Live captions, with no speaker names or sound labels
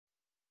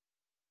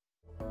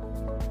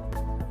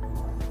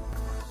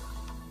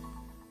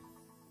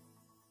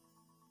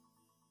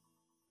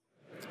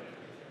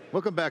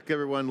Welcome back,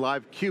 everyone.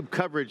 Live CUBE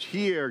coverage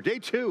here. Day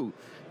 2,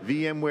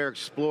 VMware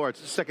Explore. It's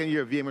the second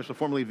year of VMware, so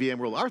formerly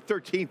VMworld. Our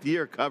 13th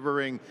year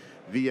covering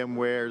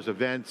VMware's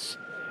events.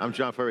 I'm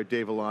John Furrier,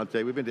 Dave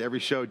Vellante. We've been to every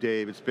show,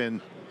 Dave. It's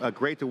been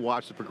great to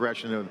watch the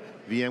progression of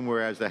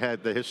VMware as they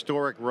had the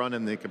historic run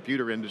in the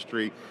computer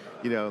industry.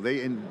 You know,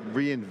 they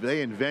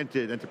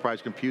invented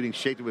enterprise computing,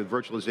 shaped it with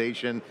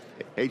virtualization,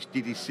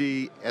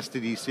 HDDC,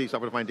 SDDC,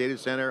 software-defined data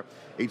center,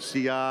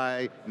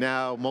 HCI,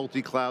 now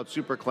multi-cloud,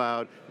 super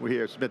cloud. We're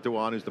here, Sumit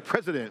Dhawan, who's the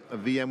president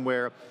of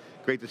VMware.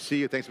 Great to see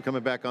you. Thanks for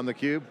coming back on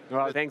theCUBE.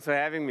 Well, thanks for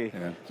having me.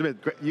 Yeah. Sumit,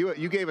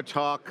 you gave a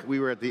talk. We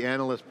were at the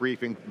analyst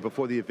briefing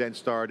before the event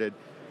started,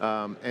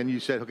 and you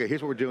said, okay,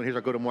 here's what we're doing, here's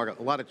our go-to-market.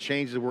 A lot of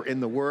changes were in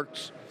the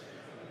works,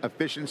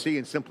 efficiency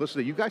and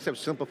simplicity. You guys have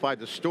simplified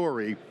the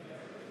story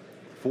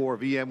for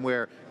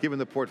VMware, given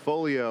the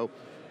portfolio.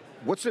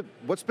 What's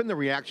been the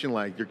reaction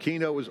like? Your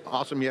keynote was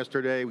awesome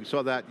yesterday. We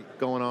saw that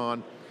going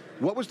on.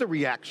 What was the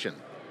reaction?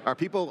 Are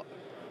people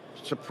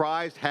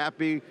surprised,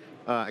 happy,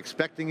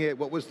 expecting it?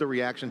 What was the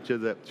reaction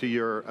to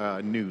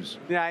your news?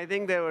 Yeah, I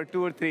think there were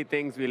 2 or 3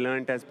 things we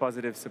learned as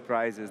positive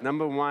surprises.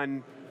 Number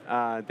one,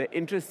 the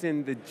interest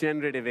in the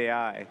generative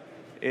AI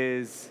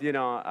is,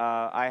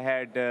 I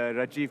had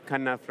Rajiv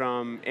Khanna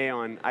from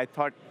Aon. I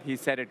thought he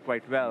said it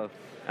quite well.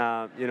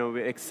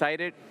 We're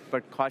excited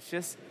but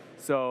cautious.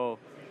 So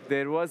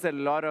there was a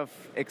lot of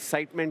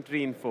excitement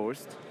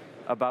reinforced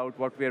about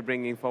what we are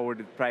bringing forward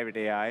with private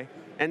AI.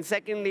 And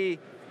secondly,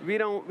 we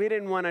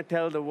didn't want to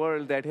tell the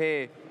world that,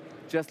 hey,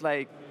 just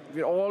like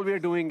all we're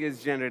doing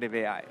is generative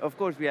AI. Of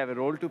course, we have a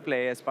role to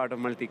play as part of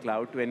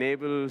multi-cloud to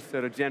enable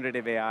sort of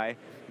generative AI,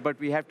 but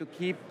we have to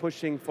keep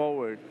pushing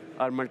forward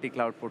our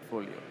multi-cloud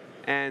portfolio.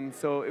 And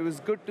so it was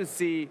good to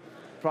see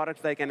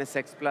products like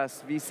NSX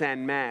Plus, vSAN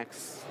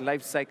Max,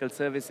 Lifecycle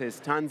Services,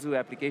 Tanzu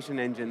Application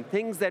Engine,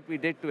 things that we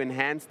did to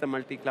enhance the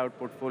multi-cloud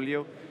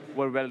portfolio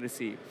were well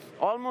received.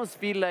 Almost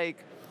feel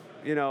like,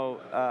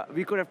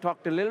 we could have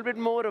talked a little bit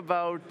more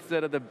about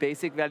sort of the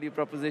basic value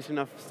proposition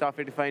of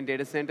software-defined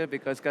data center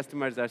because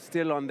customers are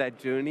still on that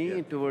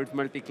journey towards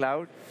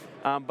multi-cloud.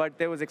 But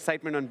there was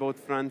excitement on both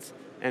fronts,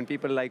 and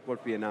people like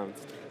what we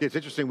announced. It's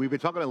interesting, we've been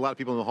talking to a lot of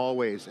people in the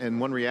hallways, and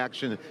one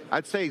reaction,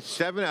 I'd say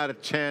 7 out of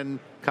 10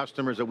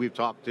 customers that we've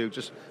talked to,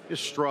 just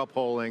straw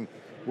polling,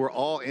 we're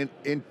all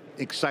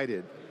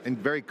excited and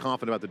very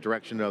confident about the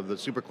direction of the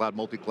supercloud,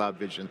 multi-cloud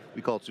vision,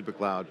 we call it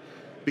supercloud,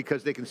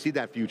 because they can see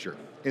that future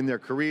in their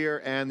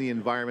career and the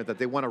environment that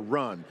they want to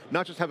run.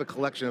 Not just have a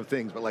collection of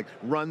things, but like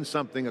run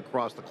something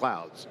across the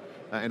clouds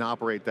and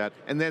operate that.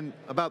 And then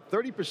about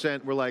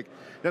 30% were like,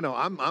 no,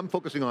 I'm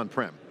focusing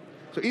on-prem.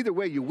 So either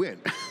way you win,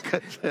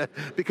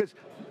 because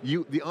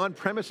the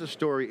on-premises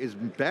story is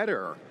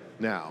better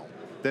now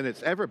than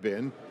it's ever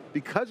been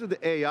because of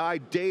the AI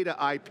data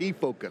IP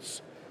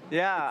focus.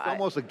 Yeah. It's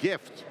almost a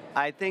gift.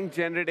 I think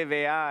generative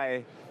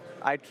AI,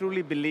 I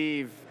truly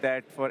believe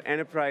that for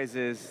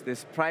enterprises,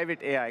 this private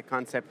AI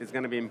concept is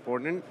going to be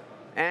important.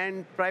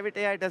 And private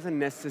AI doesn't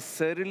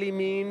necessarily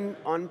mean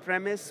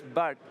on-premise,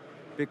 but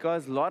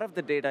because a lot of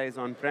the data is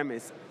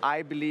on-premise,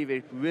 I believe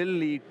it will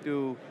lead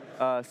to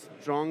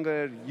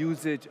stronger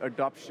usage,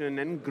 adoption,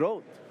 and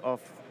growth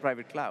of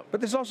private cloud. But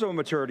there's also a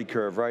maturity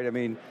curve, right? I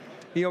mean,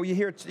 you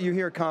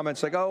hear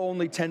comments like, oh,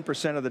 only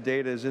 10% of the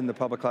data is in the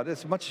public cloud.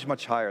 It's much,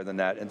 much higher than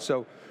that. And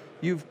so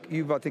you've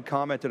I think,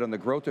 commented on the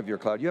growth of your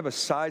cloud. You have a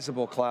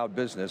sizable cloud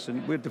business,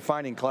 and we're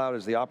defining cloud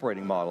as the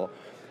operating model.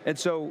 And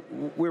so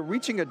we're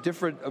reaching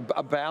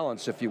a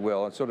balance, if you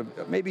will, and sort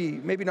of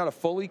maybe not a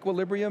full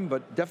equilibrium,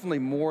 but definitely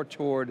more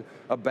toward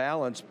a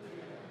balance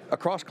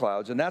across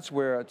clouds. And that's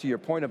where, to your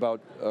point about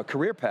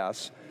career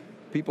paths,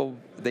 people,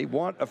 they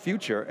want a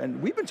future.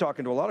 And we've been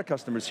talking to a lot of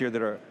customers here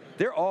that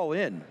they're all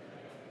in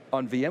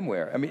on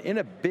VMware. I mean, in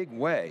a big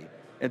way.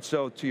 And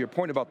so to your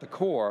point about the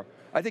core,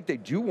 I think they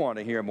do want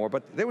to hear more,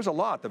 but there was a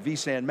lot, the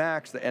vSAN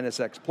Max, the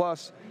NSX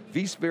Plus,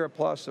 vSphere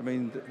Plus, I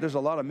mean, there's a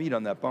lot of meat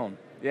on that bone.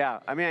 Yeah,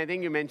 I mean, I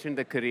think you mentioned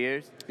the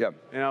careers.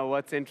 Yeah.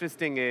 What's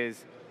interesting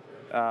is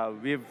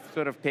we've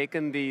sort of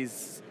taken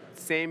these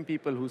same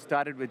people who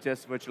started with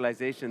just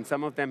virtualization.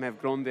 Some of them have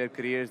grown their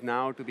careers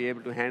now to be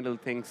able to handle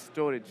things,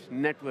 storage,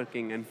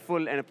 networking, and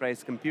full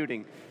enterprise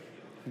computing,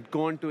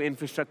 gone to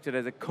infrastructure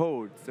as a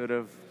code, sort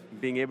of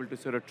being able to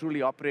sort of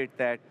truly operate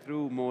that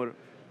through more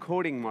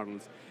coding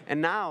models.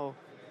 And now,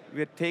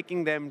 we're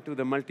taking them to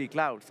the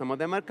multi-cloud. Some of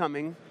them are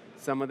coming,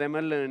 some of them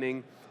are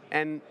learning,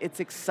 and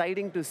it's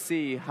exciting to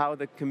see how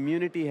the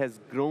community has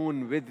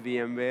grown with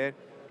VMware.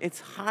 It's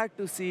hard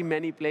to see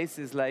many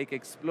places like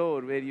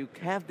Explore where you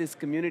have this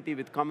community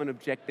with common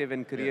objective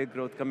and career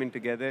growth coming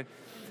together.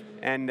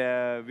 And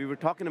we were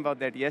talking about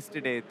that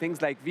yesterday.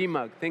 Things like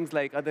VMUG, things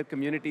like other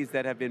communities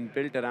that have been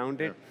built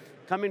around it,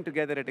 coming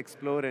together at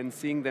Explore and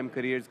seeing them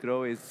careers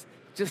grow is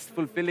just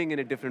fulfilling in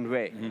a different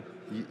way.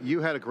 Mm-hmm.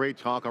 You had a great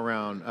talk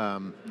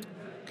around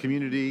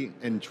community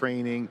and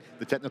training,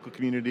 the technical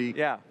community.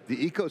 Yeah. The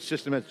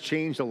ecosystem has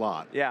changed a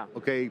lot. Yeah.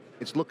 Okay,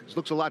 it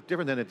looks a lot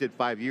different than it did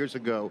 5 years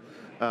ago.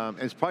 And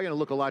it's probably going to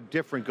look a lot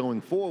different going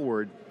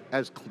forward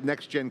as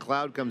next-gen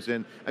cloud comes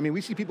in. I mean,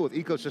 we see people with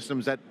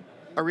ecosystems that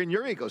are in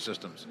your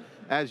ecosystems.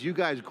 As you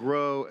guys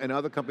grow and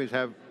other companies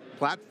have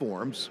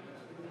platforms,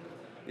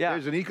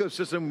 there's an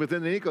ecosystem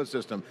within the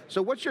ecosystem.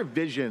 So what's your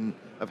vision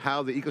of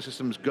how the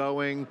ecosystem's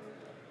going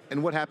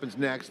and what happens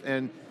next?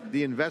 And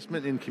the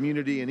investment in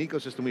community and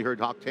ecosystem, we heard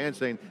Hock Tan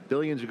saying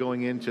billions are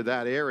going into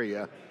that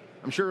area.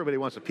 I'm sure everybody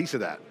wants a piece of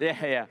that.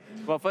 Yeah.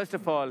 Well, first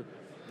of all,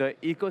 the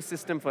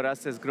ecosystem for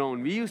us has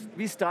grown.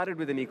 We started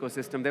with an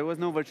ecosystem. There was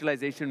no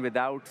virtualization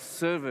without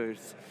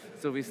servers.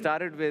 So we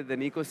started with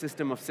an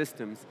ecosystem of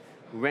systems,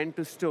 went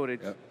to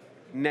storage,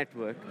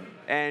 network,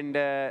 and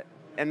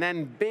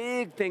then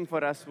big thing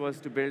for us was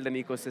to build an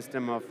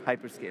ecosystem of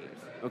hyperscalers,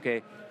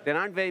 okay? There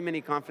aren't very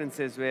many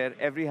conferences where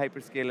every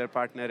hyperscaler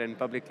partner and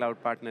public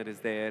cloud partner is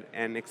there,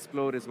 and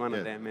Explore is one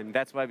of them, and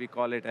that's why we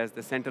call it as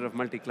the center of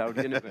multi-cloud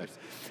universe.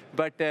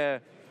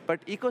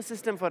 But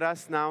ecosystem for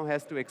us now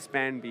has to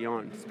expand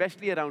beyond,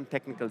 especially around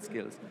technical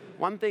skills.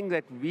 One thing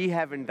that we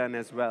haven't done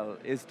as well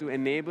is to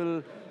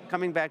enable,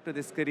 coming back to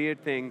this career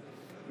thing,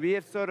 we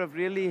have sort of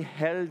really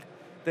held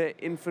the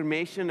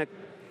information,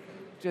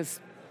 just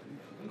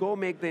go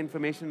make the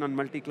information on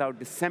multi-cloud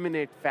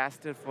disseminate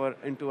faster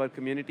into our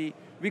community.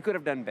 We could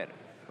have done better.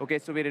 Okay,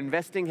 so we're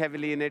investing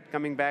heavily in it,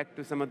 coming back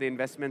to some of the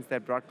investments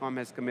that Broadcom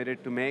has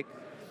committed to make.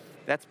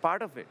 That's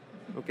part of it.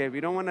 Okay, we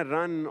don't want to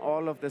run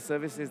all of the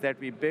services that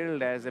we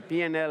build as a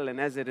P&L,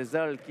 and as a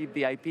result, keep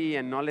the IP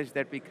and knowledge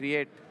that we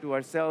create to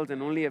ourselves and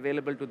only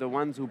available to the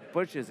ones who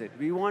purchase it.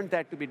 We want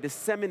that to be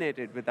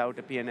disseminated without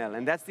a P&L,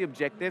 and that's the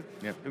objective,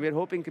 and we're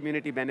hoping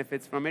community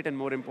benefits from it, and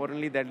more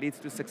importantly, that leads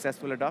to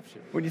successful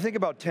adoption. When you think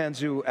about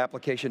Tanzu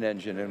application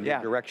engine and the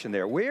direction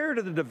there, where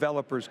do the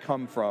developers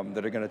come from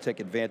that are going to take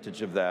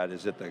advantage of that?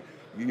 Is it the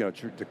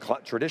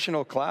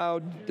traditional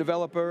cloud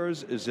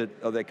developers?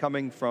 Are they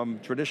coming from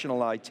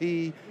traditional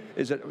IT?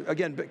 Is it,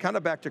 again, kind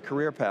of back to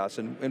career paths,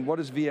 and what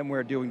is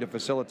VMware doing to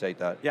facilitate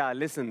that? Yeah,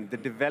 listen, the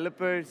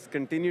developers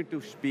continue to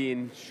be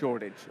in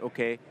shortage,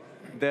 okay?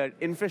 The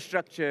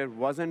infrastructure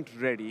wasn't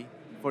ready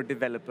for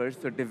developers,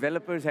 so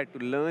developers had to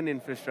learn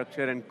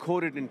infrastructure and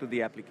code it into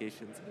the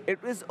applications.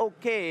 It was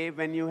okay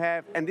when you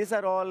have, and these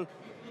are all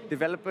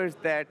developers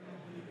that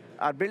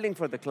are building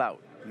for the cloud,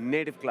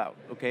 native cloud,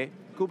 okay?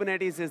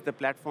 Kubernetes is the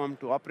platform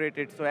to operate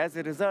it, so as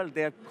a result,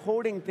 they're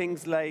coding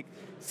things like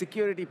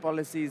security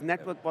policies,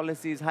 network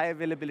policies, high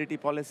availability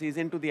policies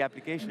into the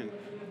application.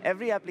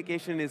 Every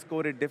application is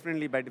coded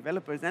differently by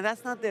developers, and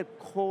that's not their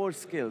core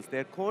skills.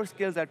 Their core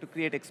skills are to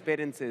create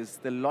experiences,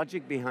 the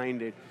logic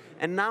behind it.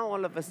 And now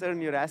all of a sudden,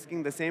 you're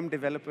asking the same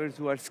developers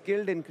who are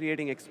skilled in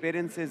creating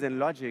experiences and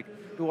logic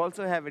to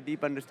also have a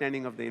deep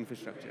understanding of the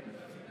infrastructure.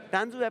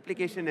 Tanzu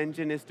application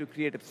engine is to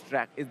create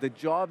the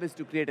job is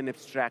to create an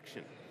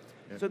abstraction.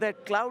 So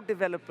that cloud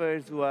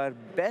developers who are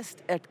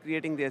best at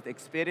creating their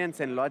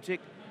experience and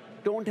logic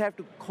don't have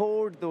to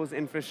code those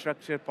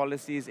infrastructure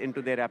policies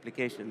into their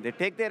application. They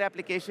take their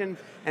application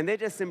and they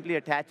just simply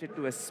attach it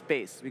to a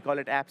space. We call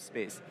it app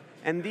space.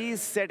 And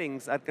these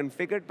settings are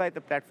configured by the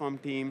platform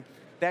team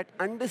that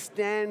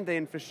understand the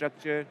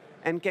infrastructure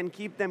and can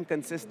keep them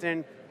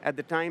consistent at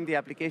the time the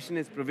application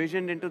is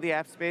provisioned into the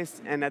app space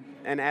and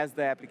as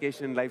the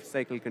application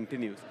lifecycle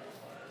continues.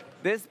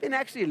 There's been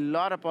actually a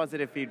lot of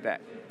positive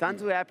feedback.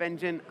 Tanzu App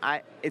Engine,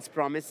 it's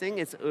promising,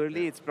 it's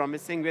early, it's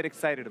promising, we're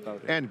excited about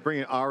it. And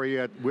bringing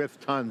Aria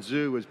with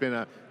Tanzu has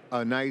been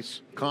a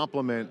nice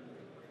complement.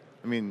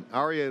 I mean,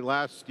 Aria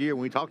last year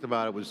when we talked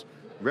about it was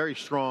very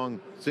strong,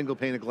 single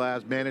pane of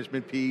glass,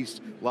 management piece,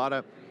 a lot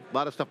of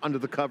stuff under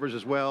the covers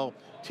as well.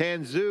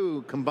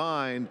 Tanzu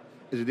combined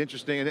is it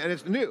interesting, and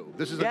it's new.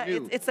 This is a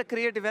new. It's a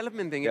career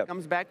development thing. It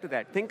comes back to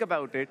that. Think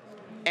about it.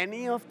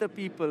 Any of the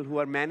people who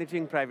are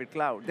managing private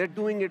cloud, they're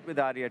doing it with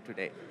Aria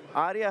today.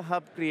 Aria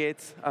Hub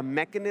creates a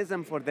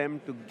mechanism for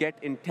them to get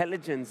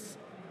intelligence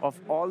of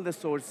all the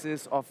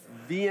sources of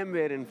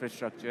VMware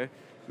infrastructure,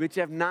 which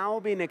have now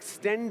been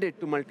extended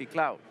to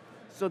multi-cloud.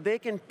 So they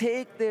can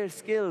take their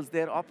skills,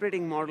 their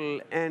operating model,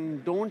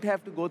 and don't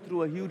have to go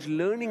through a huge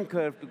learning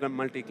curve to go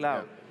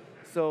multi-cloud.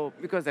 So,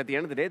 because at the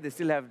end of the day, they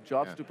still have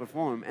jobs to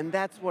perform, and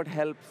that's what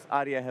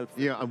Aria helps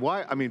them. Yeah, and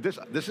why, I mean,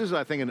 this is,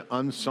 I think, an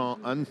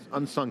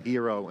unsung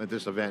hero at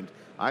this event.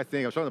 I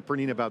think, I was talking to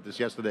Pranina about this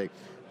yesterday.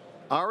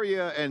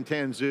 Aria and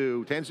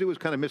Tanzu was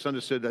kind of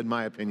misunderstood in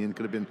my opinion,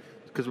 could have been,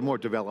 because we're more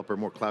developer,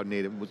 more cloud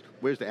native,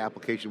 where's the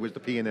application, where's the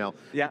P&L?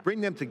 Yeah. You bring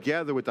them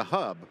together with the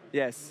hub.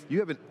 Yes. You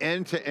have an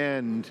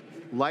end-to-end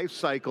life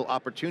cycle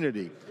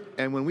opportunity.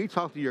 And when we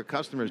talk to your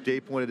customers,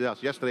 Dave pointed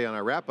out yesterday on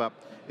our wrap-up,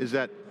 is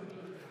that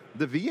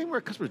the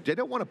VMware customers, they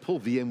don't want to pull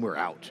VMware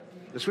out.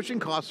 The switching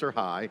costs are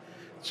high,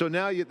 so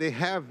now they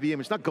have VMware,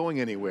 it's not going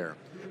anywhere.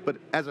 But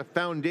as a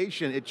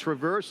foundation, it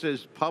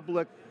traverses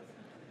public,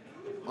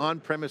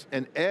 on-premise,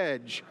 and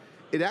edge.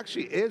 It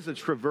actually is a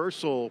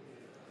traversal,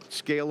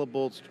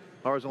 scalable,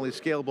 horizontally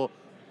scalable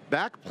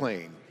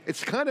backplane.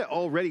 It's kind of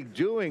already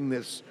doing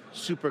this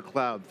super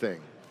cloud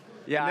thing.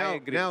 Yeah, I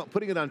agree. Now,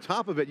 putting it on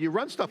top of it, you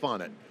run stuff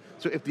on it.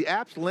 So if the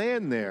apps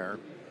land there,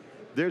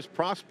 there's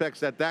prospects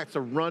that that's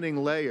a running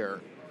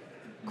layer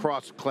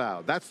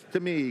cross-cloud. That's, to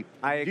me,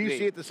 I agree. Do you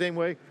see it the same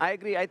way? I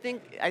agree. I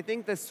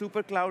think the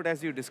super cloud,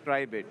 as you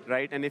describe it,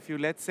 right? And if you,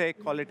 let's say,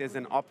 call it as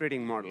an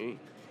operating model,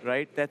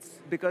 right? That's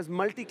because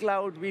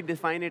multi-cloud, we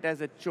define it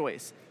as a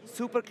choice.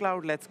 Super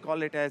cloud, let's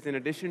call it as, in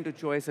addition to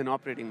choice, an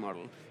operating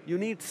model. You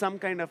need some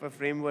kind of a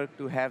framework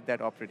to have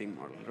that operating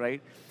model,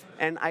 right?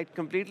 And I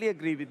completely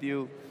agree with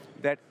you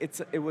that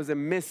it was a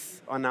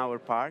miss on our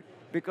part,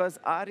 because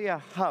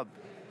ARIA Hub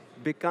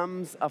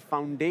becomes a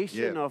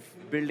foundation of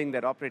building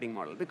that operating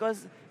model.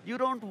 Because you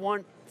don't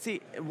want,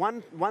 see,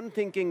 one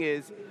thinking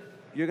is,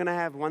 you're going to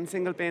have one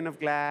single pane of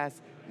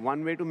glass,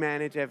 one way to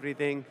manage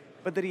everything,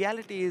 but the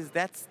reality is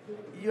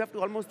you have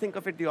to almost think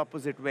of it the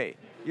opposite way.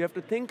 You have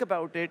to think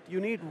about it, you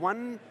need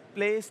one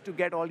place to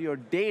get all your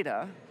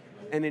data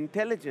and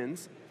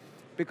intelligence,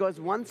 because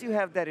once you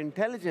have that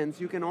intelligence,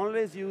 you can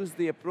always use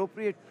the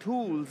appropriate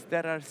tools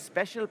that are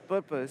special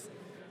purpose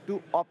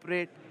to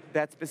operate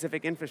that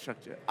specific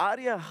infrastructure.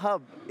 ARIA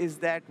Hub is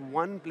that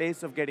one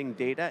place of getting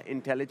data,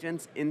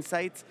 intelligence,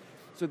 insights,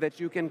 so that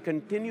you can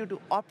continue to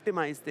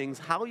optimize things.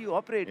 How you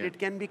operate it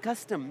can be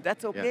custom.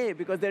 That's okay,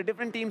 because there are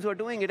different teams who are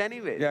doing it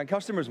anyway. Yeah, and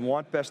customers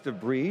want best of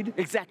breed.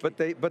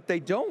 Exactly. But they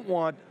don't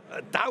want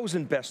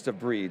 1,000 best of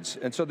breeds.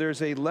 And so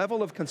there's a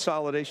level of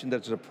consolidation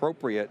that's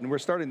appropriate, and we're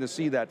starting to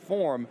see that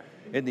form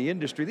in the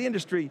industry. The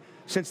industry,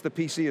 since the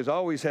PC, has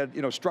always had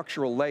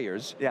structural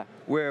layers,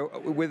 where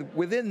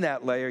within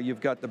that layer,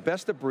 you've got the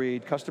best of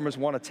breed, customers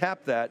want to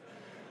tap that,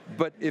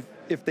 but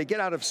if they get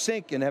out of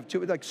sync and have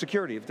like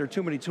security, if there are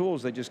too many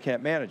tools, they just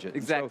can't manage it.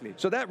 Exactly.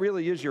 So that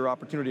really is your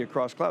opportunity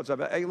across clouds.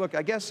 Look,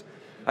 I guess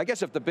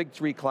if the big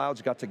three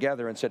clouds got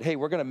together and said, hey,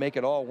 we're going to make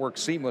it all work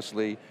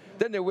seamlessly,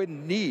 then they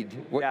wouldn't need.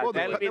 That'll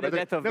be the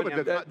death of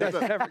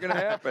That's never going to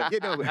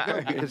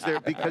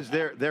happen. Because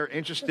they're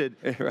interested.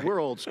 Right. We're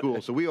old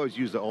school, so we always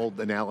use the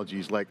old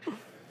analogies like,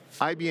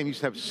 IBM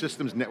used to have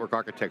systems network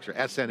architecture,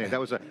 SNA. That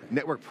was a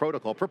network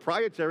protocol,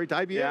 proprietary to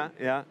IBM.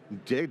 Yeah.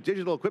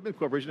 Digital Equipment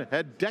Corporation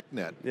had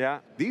DECnet. Yeah.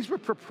 These were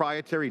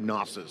proprietary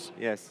NOSes.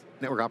 Yes.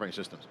 Network operating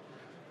systems.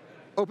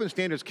 Open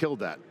standards killed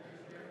that,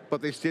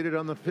 but they stayed it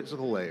on the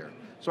physical layer.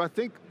 So I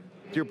think,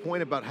 to your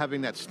point about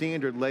having that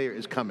standard layer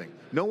is coming.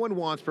 No one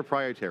wants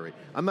proprietary.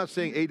 I'm not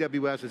saying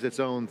AWS is its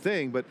own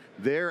thing, but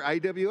they're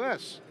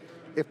AWS.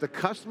 If the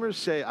customers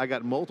say, I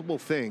got multiple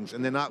things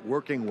and they're not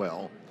working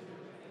well,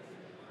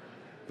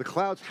 the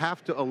clouds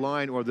have to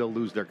align or they'll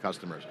lose their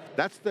customers.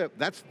 That's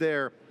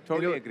their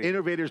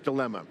innovator's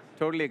dilemma.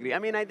 Totally agree. I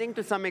mean, I think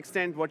to some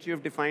extent what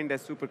you've defined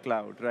as super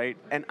cloud, right?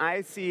 And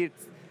I see it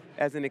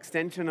as an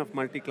extension of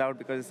multi-cloud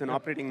because it's an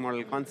operating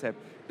model concept.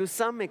 To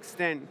some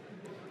extent,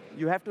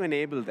 you have to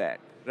enable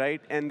that,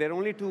 right? And there are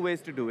only two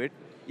ways to do it.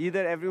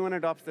 Either everyone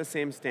adopts the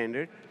same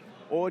standard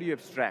or you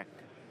abstract,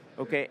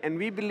 okay? And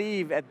we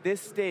believe at this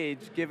stage,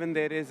 given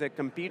there is a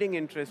competing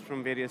interest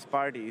from various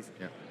parties,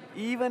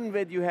 even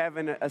when you have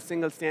a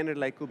single standard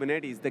like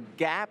Kubernetes, the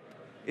gap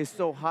is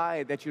so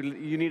high that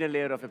you need a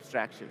layer of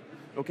abstraction.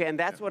 Okay, and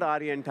that's what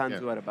ARIA and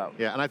Tanzu are about.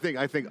 Yeah,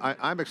 and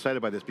I'm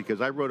excited by this because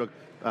I wrote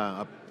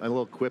a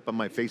little quip on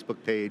my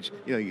Facebook page.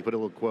 You put a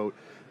little quote.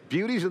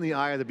 Beauty's in the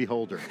eye of the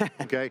beholder.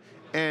 Okay,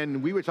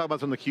 and we were talking about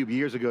this on theCUBE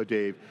years ago,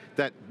 Dave,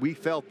 that we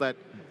felt that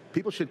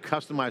people should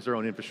customize their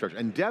own infrastructure,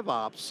 and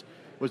DevOps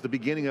was the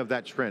beginning of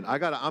that trend.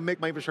 I'll make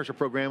my infrastructure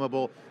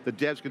programmable, the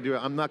devs can do it,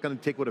 I'm not going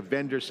to take what a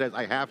vendor says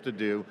I have to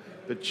do.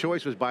 The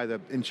choice was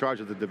in charge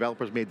of the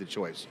developers made the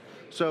choice.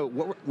 So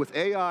with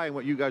AI and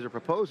what you guys are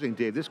proposing,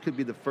 Dave, this could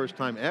be the first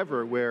time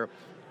ever where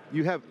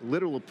you have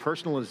literal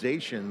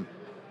personalization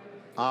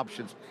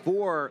options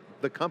for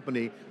the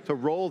company to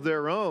roll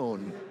their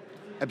own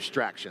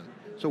abstraction.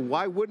 So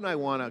why wouldn't I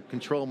want to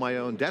control my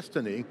own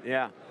destiny?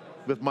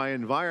 With my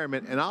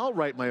environment, and I'll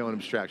write my own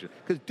abstraction.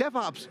 Because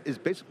DevOps is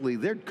basically,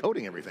 they're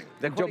coding everything.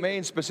 The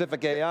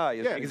domain-specific AI.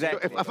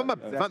 Exactly.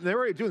 So they're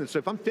already doing this. So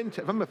if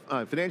I'm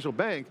a financial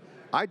bank,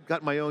 I've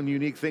got my own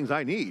unique things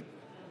I need.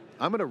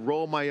 I'm going to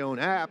roll my own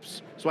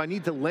apps, so I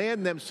need to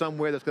land them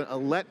somewhere that's going to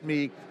let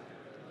me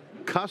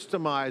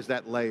customize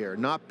that layer,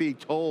 not be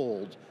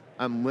told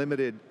I'm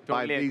limited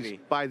by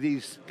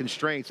these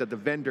constraints that the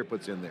vendor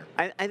puts in there.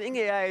 I think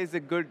AI is a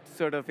good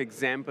sort of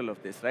example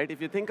of this, right?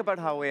 If you think about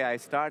how AI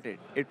started,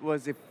 it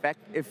was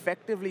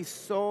effectively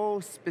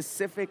so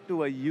specific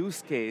to a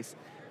use case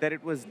that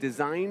it was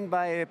designed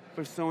by a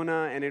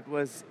persona and it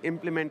was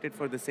implemented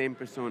for the same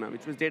persona,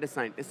 which was data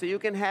scientists. So you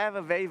can have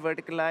a very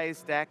verticalized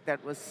stack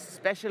that was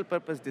special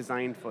purpose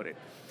designed for it.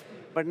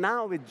 But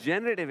now with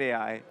generative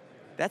AI,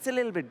 that's a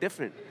little bit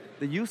different.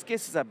 The use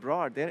cases are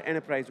broad, they're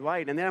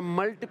enterprise-wide, and there are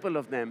multiple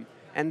of them,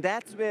 and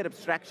that's where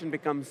abstraction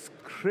becomes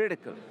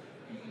critical.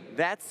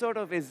 That sort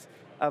of is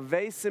a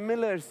very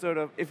similar sort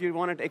of, if you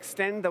want to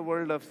extend the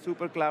world of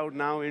super cloud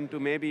now into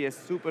maybe a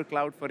super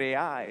cloud for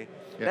AI,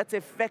 that's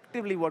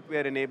effectively what we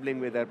are enabling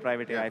with our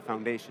private AI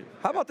foundation.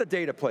 How about the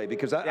data play?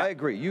 Because I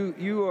agree,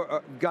 you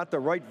got the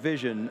right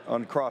vision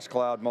on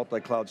cross-cloud,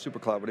 multi-cloud, super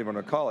cloud, whatever you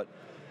want to call it.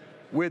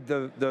 With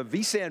the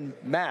vSAN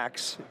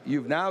Max,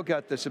 you've now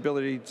got this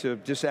ability to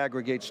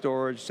disaggregate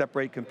storage,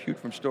 separate compute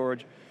from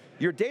storage.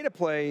 Your data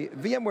play,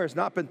 VMware has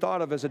not been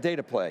thought of as a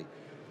data play.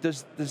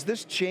 Does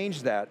this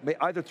change that,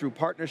 either through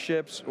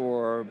partnerships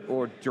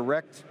or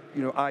direct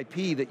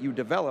IP that you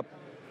develop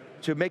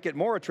to make it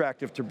more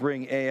attractive to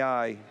bring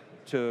AI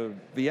to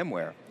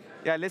VMware?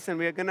 Yeah, listen,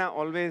 we're going to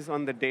always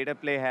on the data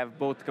play have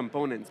both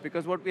components,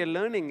 because what we're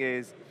learning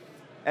is,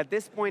 at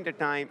this point in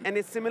time, and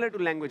it's similar to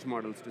language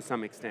models to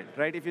some extent,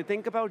 right? If you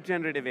think about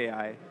generative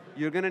AI,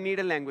 you're going to need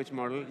a language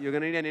model, you're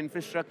going to need an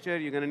infrastructure,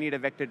 you're going to need a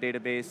vector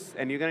database,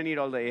 and you're going to need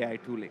all the AI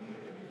tooling.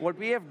 What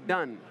we have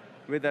done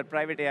with our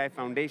private AI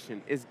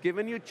foundation is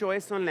given you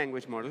choice on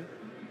language model,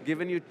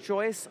 given you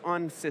choice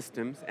on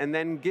systems, and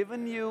then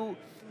given you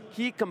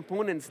key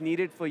components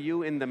needed for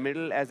you in the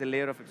middle as a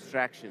layer of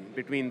abstraction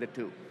between the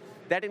two.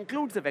 That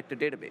includes a vector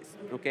database,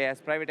 okay?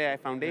 As private AI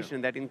foundation,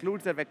 that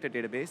includes a vector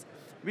database.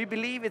 We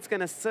believe it's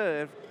going to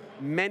serve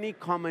many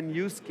common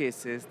use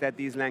cases that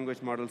these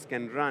language models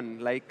can run,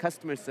 like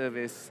customer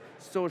service,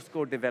 source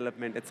code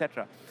development, et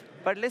cetera.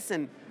 But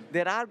listen,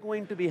 there are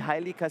going to be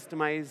highly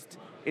customized,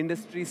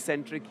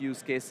 industry-centric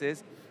use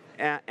cases,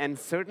 and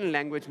certain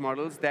language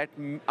models that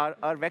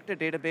our vector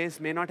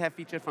database may not have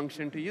feature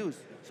function to use.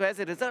 So as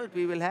a result,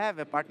 we will have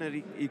a partner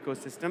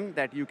ecosystem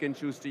that you can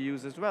choose to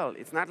use as well.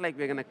 It's not like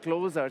we're going to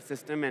close our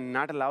system and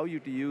not allow you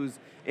to use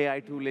AI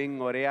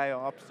tooling or AI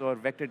ops or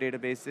vector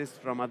databases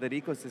from other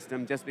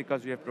ecosystems just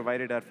because we have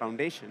provided our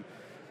foundation.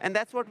 And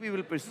that's what we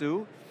will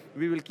pursue.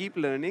 We will keep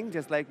learning,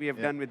 just like we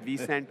have done with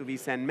vSAN to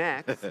vSAN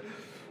Max.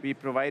 We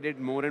provided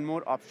more and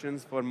more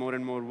options for more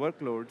and more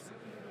workloads.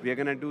 We are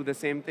going to do the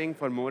same thing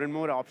for more and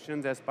more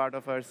options as part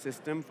of our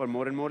system for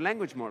more and more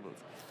language models.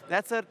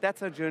 That's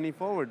our journey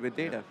forward with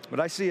data. But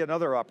I see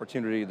another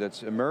opportunity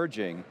that's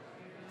emerging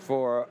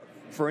for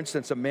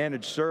instance, a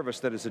managed service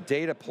that is a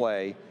data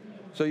play.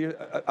 So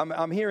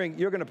I'm hearing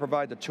you're going to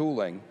provide the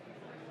tooling,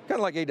 kind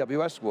of like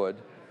AWS would.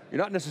 You're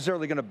not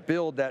necessarily going to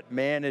build that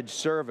managed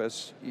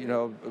service,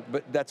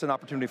 but that's an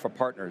opportunity for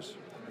partners.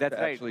 That's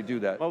right. Actually do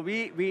that. Well,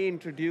 we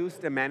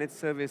introduced a managed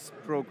service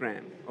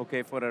program,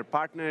 okay, for our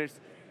partners,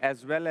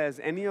 as well as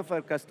any of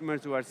our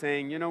customers who are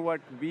saying, you know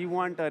what, we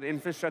want our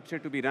infrastructure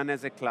to be run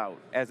as a cloud,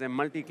 as a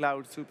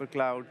multi-cloud, super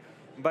cloud,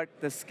 but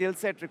the skill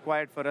set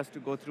required for us to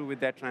go through with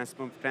that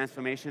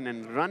transformation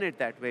and run it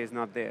that way is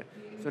not there.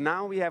 So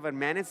now we have our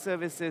managed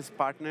services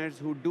partners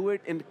who do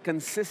it in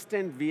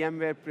consistent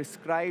VMware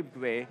prescribed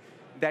way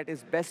that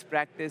is best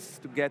practice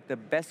to get the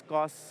best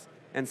costs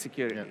and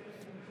security. Yeah.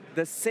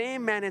 The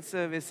same managed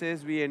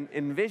services, we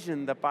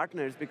envision the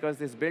partners,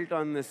 because it's built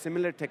on a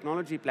similar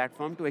technology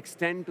platform, to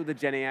extend to the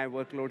Gen AI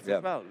workloads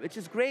as well, which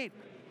is great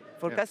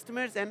for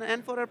customers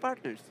and for our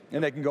partners.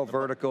 And they can go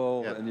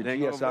vertical, and the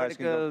GSIs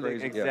can go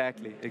crazy.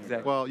 Exactly,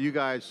 exactly. Well, you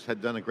guys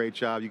had done a great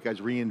job. You guys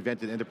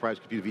reinvented enterprise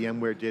compute.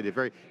 VMware did it.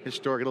 Very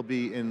historic. It'll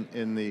be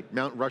in the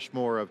Mount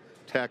Rushmore of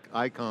tech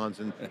icons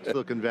in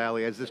Silicon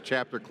Valley. As this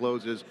chapter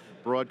closes,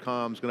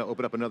 Broadcom's going to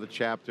open up another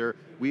chapter.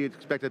 We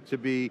expect it to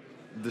be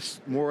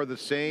more of the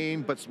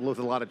same, but with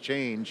a lot of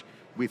change.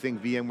 We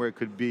think VMware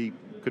could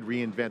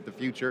reinvent the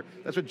future.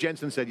 That's what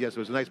Jensen said yesterday.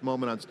 It was a nice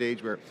moment on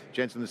stage where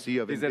Jensen, the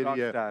CEO of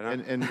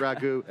NVIDIA, and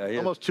Raghu,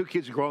 almost two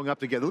kids growing up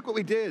together. Look what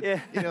we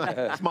did.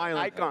 Smiling.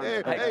 Icon.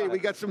 Hey, we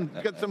got some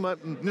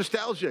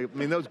nostalgia. I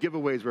mean, those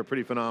giveaways were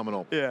pretty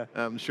phenomenal. Yeah.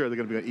 I'm sure they're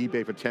going to be on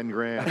eBay for 10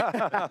 grand.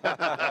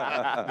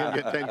 I'm going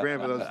to get 10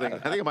 grand for those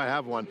things. I think I might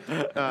have one.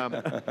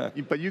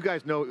 But you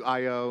guys know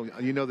I/O,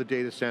 you know the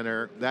data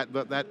center. That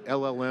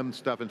LLM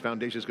stuff and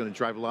foundation is going to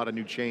drive a lot of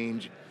new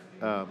change.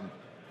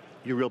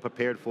 You're real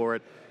prepared for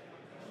it.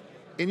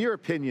 In your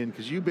opinion,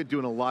 because you've been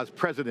doing a lot as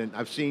president,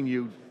 I've seen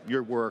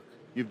your work.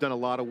 You've done a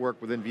lot of work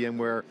within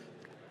VMware,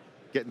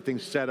 getting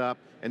things set up,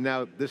 and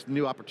now this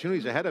new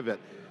opportunities ahead of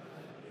it.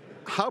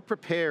 How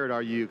prepared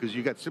are you? Because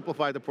you got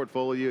simplified the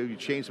portfolio, you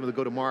changed some of the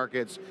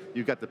go-to-markets,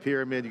 you've got the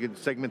pyramid, you can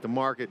segment the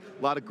market,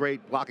 a lot of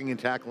great blocking and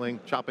tackling,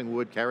 chopping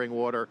wood, carrying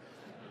water,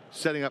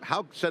 setting up.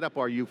 How set up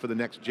are you for the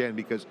next gen?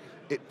 Because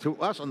to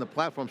us on the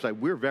platform side,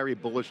 we're very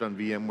bullish on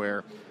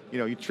VMware.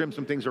 You trim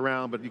some things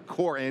around, but the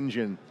core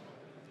engine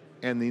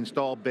and the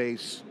install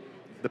base,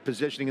 the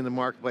positioning in the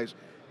marketplace,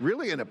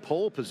 really in a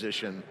pole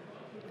position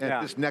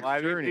at this next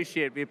journey. We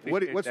appreciate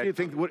what do you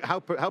think? How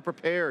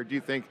prepared do you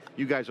think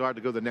you guys are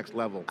to go to the next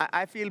level?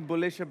 I feel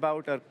bullish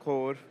about our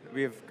core.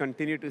 We have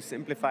continued to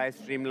simplify,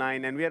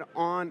 streamline, and we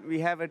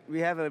have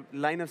a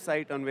line of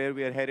sight on where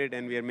we are headed,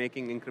 and we are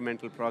making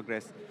incremental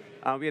progress.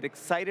 We are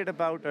excited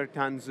about our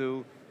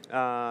Tanzu.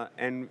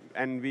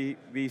 And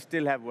we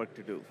still have work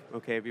to do,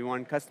 okay? We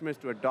want customers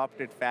to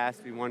adopt it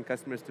fast. We want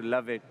customers to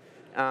love it.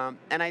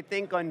 And I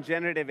think on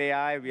generative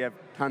AI, we have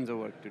tons of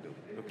work to do,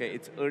 okay?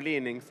 It's early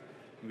innings.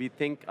 We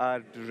think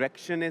our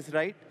direction is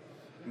right,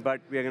 but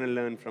we are going to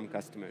learn from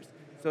customers.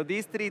 So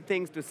these three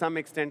things, to some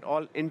extent,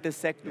 all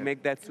intersect to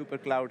make that super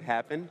cloud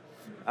happen.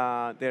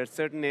 There are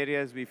certain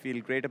areas we feel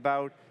great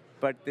about,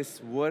 but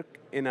this work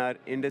in our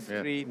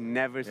industry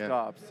never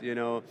stops.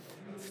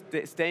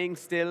 Staying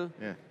still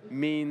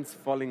means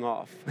falling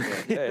off.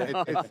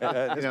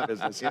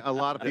 A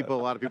lot of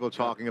people are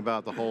talking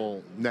about the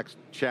whole next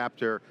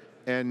chapter,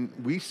 and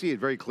we see it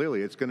very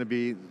clearly. It's going to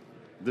be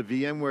the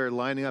VMware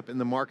lining up in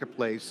the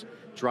marketplace,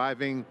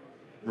 driving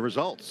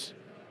results.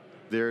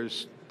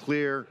 there's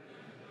clear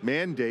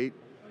mandate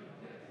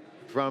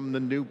from the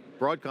new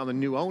Broadcom, the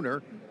new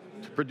owner,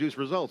 to produce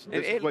results.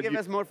 It'll give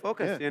us more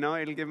focus, Yeah. you know,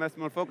 it'll give us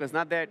more focus.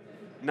 Not that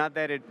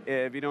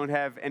we don't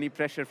have any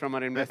pressure from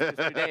our investors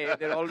today,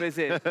 there always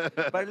is.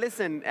 But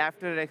listen,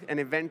 after an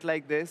event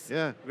like this,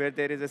 Yeah. where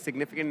there is a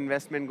significant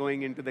investment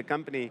going into the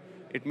company,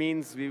 it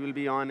means we will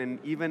be on an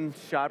even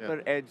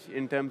sharper edge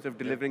in terms of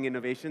delivering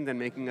innovations and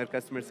making our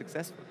customers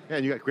successful. Yeah,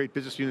 and you got great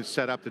business units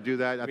set up to do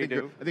that. I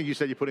think you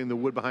said you're putting the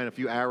wood behind a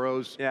few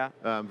arrows. Yeah.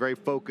 Very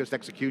focused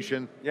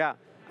execution. Yeah.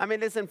 I mean,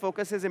 listen,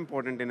 focus is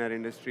important in our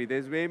industry.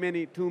 There's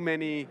too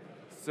many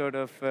sort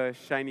of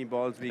shiny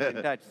balls we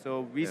can touch.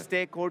 So we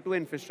stay core to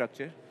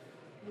infrastructure,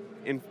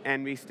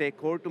 and we stay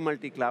core to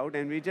multi-cloud,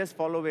 and we just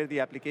follow where the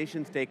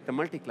applications take the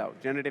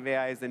multi-cloud. Generative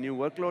AI is the new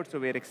workload, so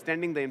we're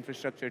extending the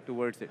infrastructure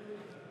towards it.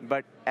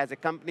 But as a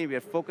company, we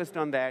are focused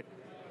on that,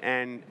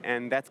 and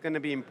that's going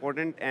to be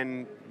important,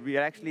 and we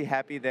are actually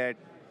happy that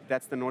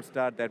that's the North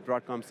Star that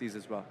Broadcom sees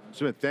as well.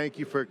 Sumit, thank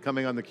you for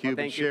coming on theCUBE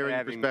and sharing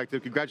your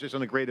perspective. Congratulations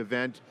on a great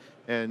event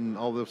and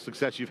all the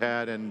success you've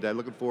had, and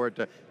looking forward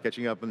to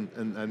catching up in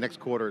next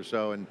quarter or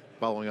so and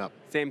following up.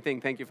 Same thing,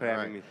 thank you for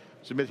having me.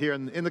 Sumit here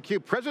in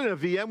theCUBE, president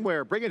of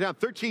VMware, bringing it down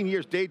 13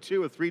 years, day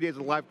 2 of 3 days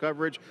of live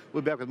coverage.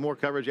 We'll be back with more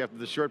coverage after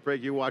the short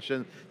break. You're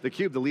watching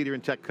theCUBE, the leader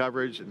in tech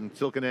coverage, and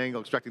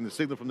SiliconANGLE, extracting the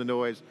signal from the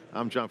noise.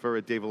 I'm John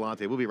Furrier, Dave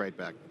Vellante. We'll be right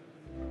back.